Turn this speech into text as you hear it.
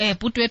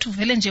bhuti wethu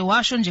vele nje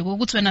washo nje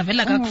ukuthi wena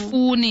vela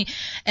kakufuni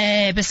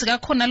bese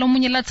kakhona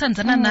lomunye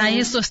lathandzana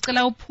naye so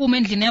sicela uphume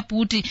endlini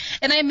yabhuti,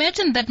 and I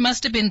imagine that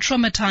must have been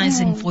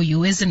traumatizing for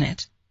you, isn't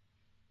it?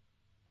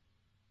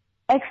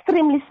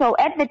 Extremely so.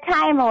 At the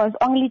time I was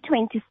only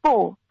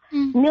 24.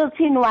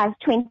 Milton was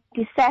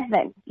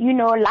 27. You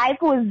know,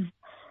 life was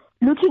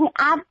looking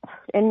up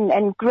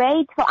and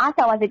great for us.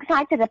 I was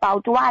excited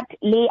about what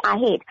lay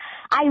ahead.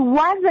 I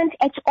wasn't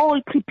at all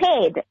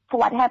prepared for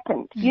what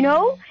happened, you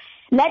know,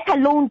 let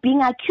alone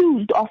being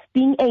accused of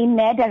being a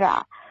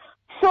murderer.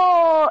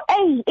 So,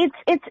 hey, it's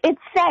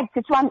sad.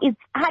 It's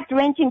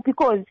heart-wrenching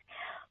because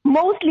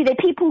mostly the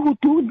people who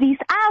do this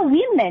are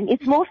women.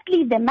 It's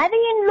mostly the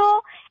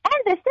mother-in-law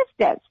and the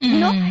sisters, you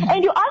know.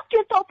 And you ask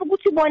yourself,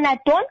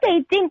 don't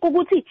they think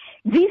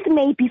this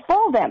may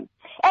befall them?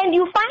 And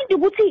you find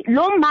ukuthi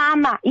lo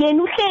mama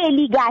yena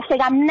uhleli kahle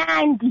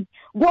kamnandi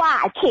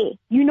kwakhe,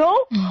 you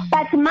know,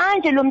 but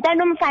manje lo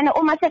mntana omfana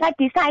uma seka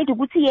decide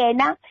ukuthi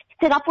yena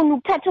sekafuna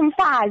ukuthatha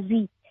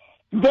umfazi,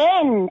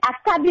 then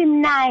akusabi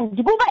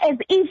mnandi, kuba as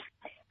if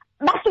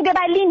basuke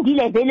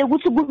balindile vele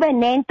ukuthi kube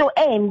nento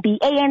embi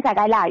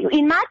eyenzakalayo.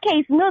 In my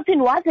case,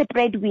 Milton was a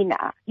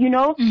breadwinner, you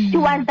know. He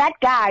was that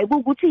guy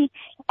ukuthi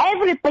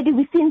everybody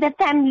within the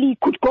family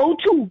could go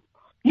to,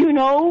 you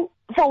know,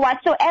 for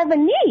whatsoever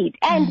need.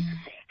 And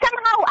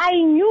somehow I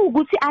knew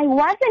ukuthi I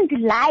wasn't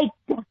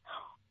liked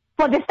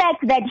for the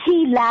fact that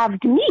he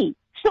loved me.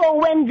 So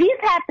when this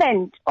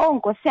happened,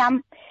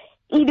 Nkosiyam,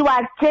 it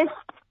was just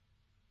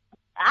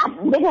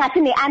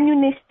bengathi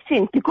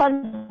ammunition because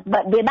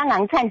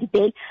bebangangithandi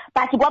vele,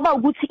 but kwaba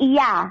ukuthi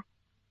iya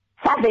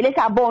savele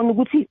sabona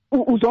ukuthi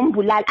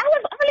uzombulala. I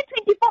was only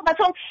 24, but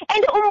so,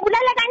 and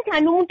umbulala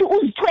kanjani umuntu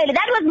uzithwele?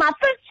 That was my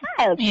first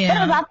child.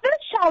 That was our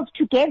first child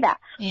together.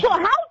 So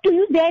how do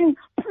you then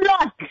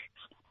plot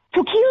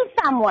to kill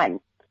someone?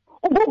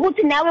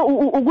 Ukuthi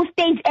nawe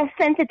stage as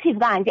sensitive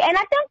kanje? And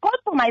I thank God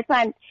for my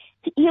son.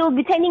 He'll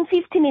be turning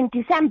 15 in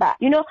December.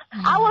 You know,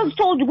 I was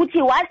told that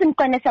he wasn't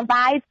going to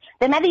survive.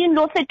 The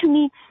mother-in-law said to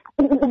me,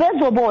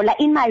 "Ubezobola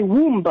in my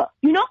womb,"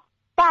 you know.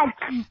 But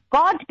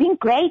God being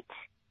great,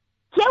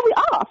 here we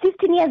are,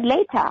 15 years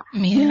later.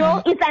 You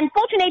know, it's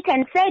unfortunate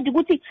and sad.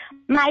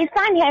 My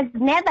son has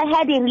never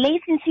had a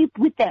relationship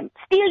with them.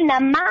 Still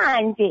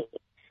namanje,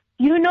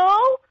 you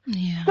know.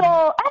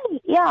 So,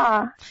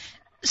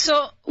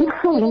 So,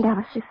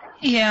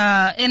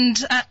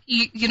 and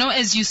you know,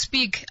 as you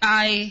speak,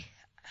 I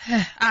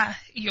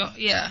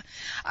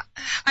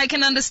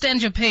can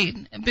understand your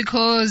pain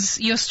because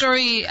your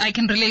story, I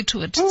can relate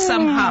to it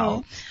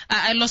somehow.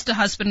 I lost a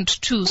husband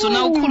too. So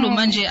now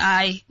Kulumanje,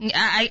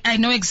 I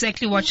know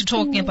exactly what you're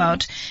talking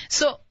about.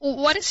 So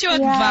what is your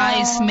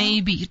advice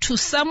maybe to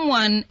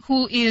someone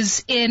who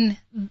is in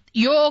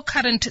your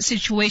current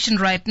situation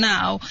right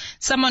now?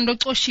 Someone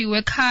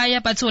doxoshiwe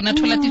khaya but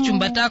unathola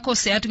tijumba takho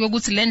seyathi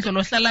ukuthi lendlo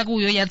lohlala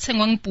kuyo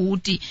yathengwa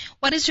ngibhuti.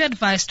 What is your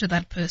advice to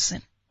that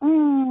person?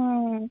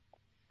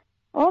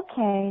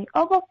 Okay.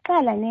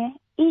 Okokuqala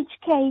each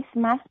case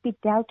must be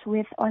dealt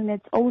with on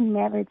its own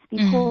merits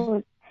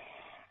because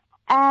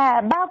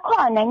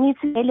bakhona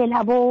ngithi vele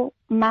labo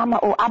mama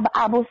or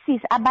abo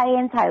sis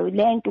abayenzayo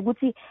lento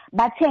ukuthi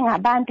bathenga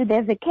abantu.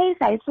 There's a case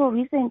I saw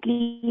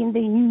recently in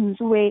the news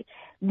where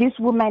this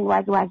woman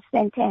was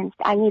sentenced,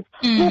 and it's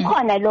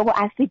kukhona lokho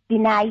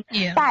asideny,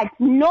 but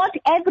not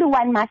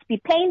everyone must be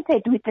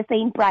painted with the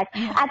same brush.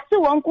 Akusi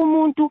wonke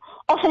umuntu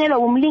oshonelwa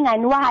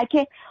umlingani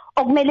wakhe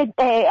okumele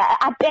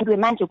aphendwe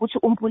manje ukuthi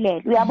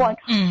umpulele, uyabona.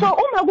 So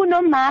uma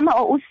kunomama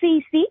or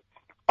usisi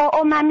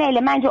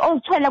omamele manje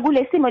ozithola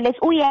kule simo lesi,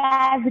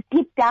 uyazi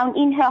deep down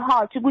in her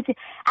heart ukuthi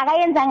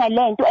akayenzanga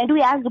lento, and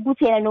uyazi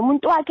ukuthi yena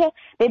nomuntu wakhe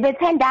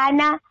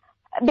bebethandana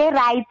be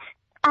right.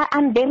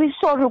 I'm very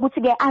sorry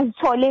ukuthi ke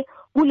azithole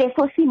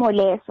kuleso simo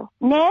leso,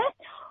 ne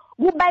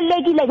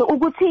kubalekile ke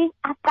ukuthi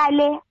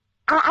aqale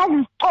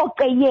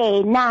azicoce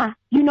yena,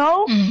 you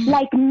know,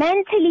 like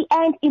mentally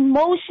and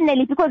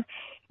emotionally, because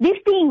this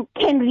thing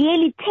can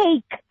really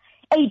take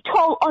a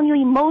toll on your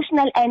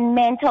emotional and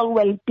mental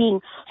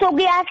well-being. So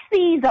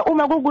kuyasiza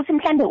uma kukuthi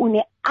mhlambe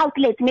une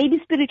outlet, maybe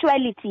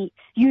spirituality,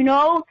 you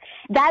know,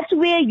 that's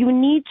where you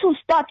need to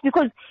start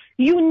because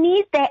you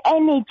need the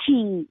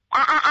energy.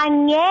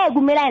 Angeke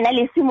kumelana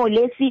nalesimo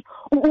lesi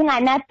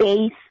ungana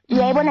base.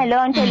 Uyayibona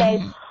leyo nto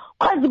leyo.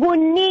 Because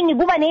kuningi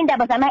kuba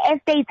neindaba zama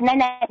estates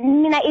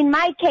mina in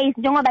my case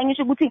njengoba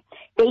ngisho ukuthi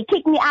they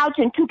kicked me out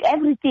and took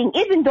everything,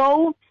 even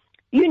though,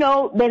 you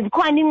know, there's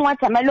khona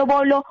incwadi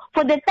amalobolo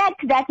for the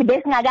fact that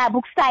besingakabi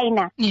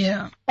ukusayina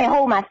a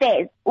home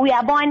affairs,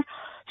 uyabona.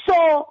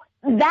 So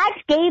that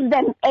gave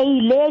them a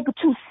leg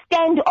to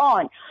stand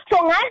on. So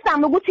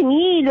ngazama ukuthi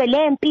ngiyilwe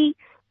lempi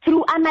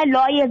through ama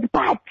lawyers,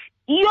 but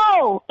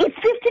it's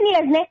 15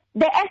 years,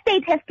 the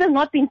estate has still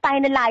not been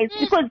finalized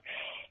because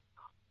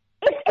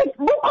it's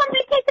more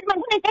complicated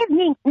than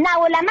kunezinto.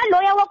 Now lama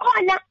lawyer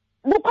wakhona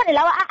bukhona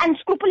lawa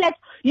unscrupulous,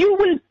 you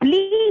will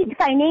bleed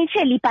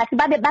financially but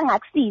babe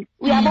bangakusiza,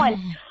 uyabona.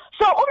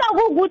 So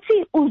uma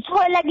kukuthi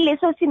uthola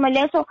kuleso simo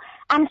leso,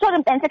 I'm sorry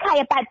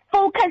mntansekhaya, but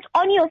focus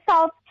on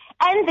yourself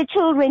and the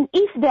children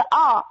if there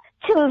are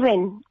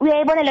children. When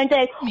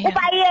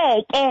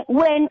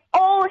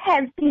all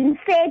has been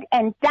said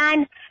and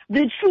done,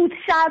 the truth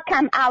shall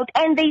come out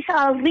and they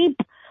shall reap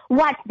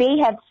what they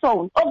have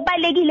sown.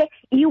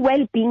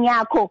 Well-being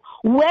yakho.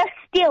 We're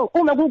still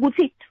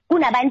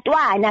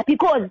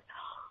because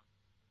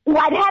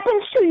what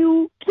happens to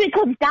you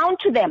trickles down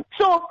to them.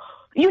 So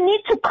you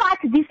need to cut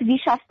this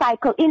vicious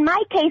cycle. In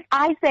my case,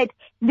 I said,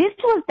 this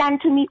was done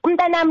to me.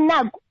 Innocent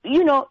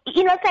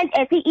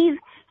as he is,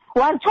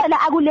 but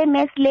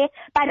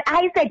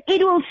I said,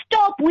 it will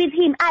stop with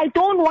him. I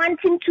don't want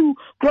him to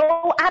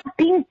grow up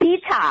being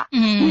bitter,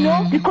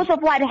 because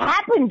of what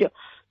happened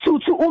to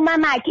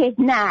Umamake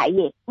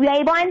naye.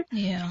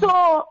 Yeah.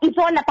 So it's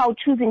all about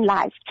choosing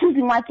life,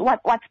 choosing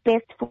what's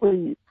best for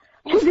you,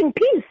 choosing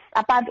peace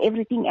above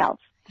everything else.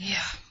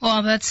 Yeah.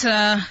 Well, that's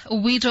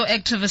widow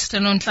activist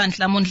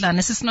Nonhlahla.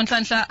 Mrs.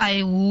 Nonhlahla,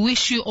 I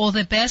wish you all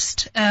the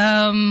best.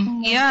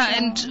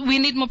 And we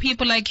need more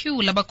people like you,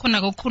 labakona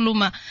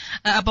gokuluma,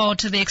 about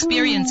the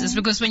experiences,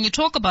 because when you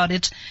talk about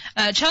it,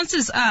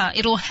 chances are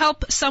it'll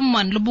help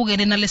someone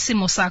lubugele na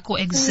lesimo sako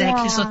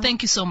exactly. So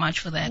thank you so much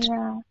for that.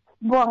 Yeah.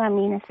 All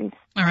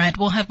right,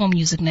 we'll have more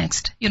music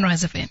next. You know,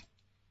 as a fan.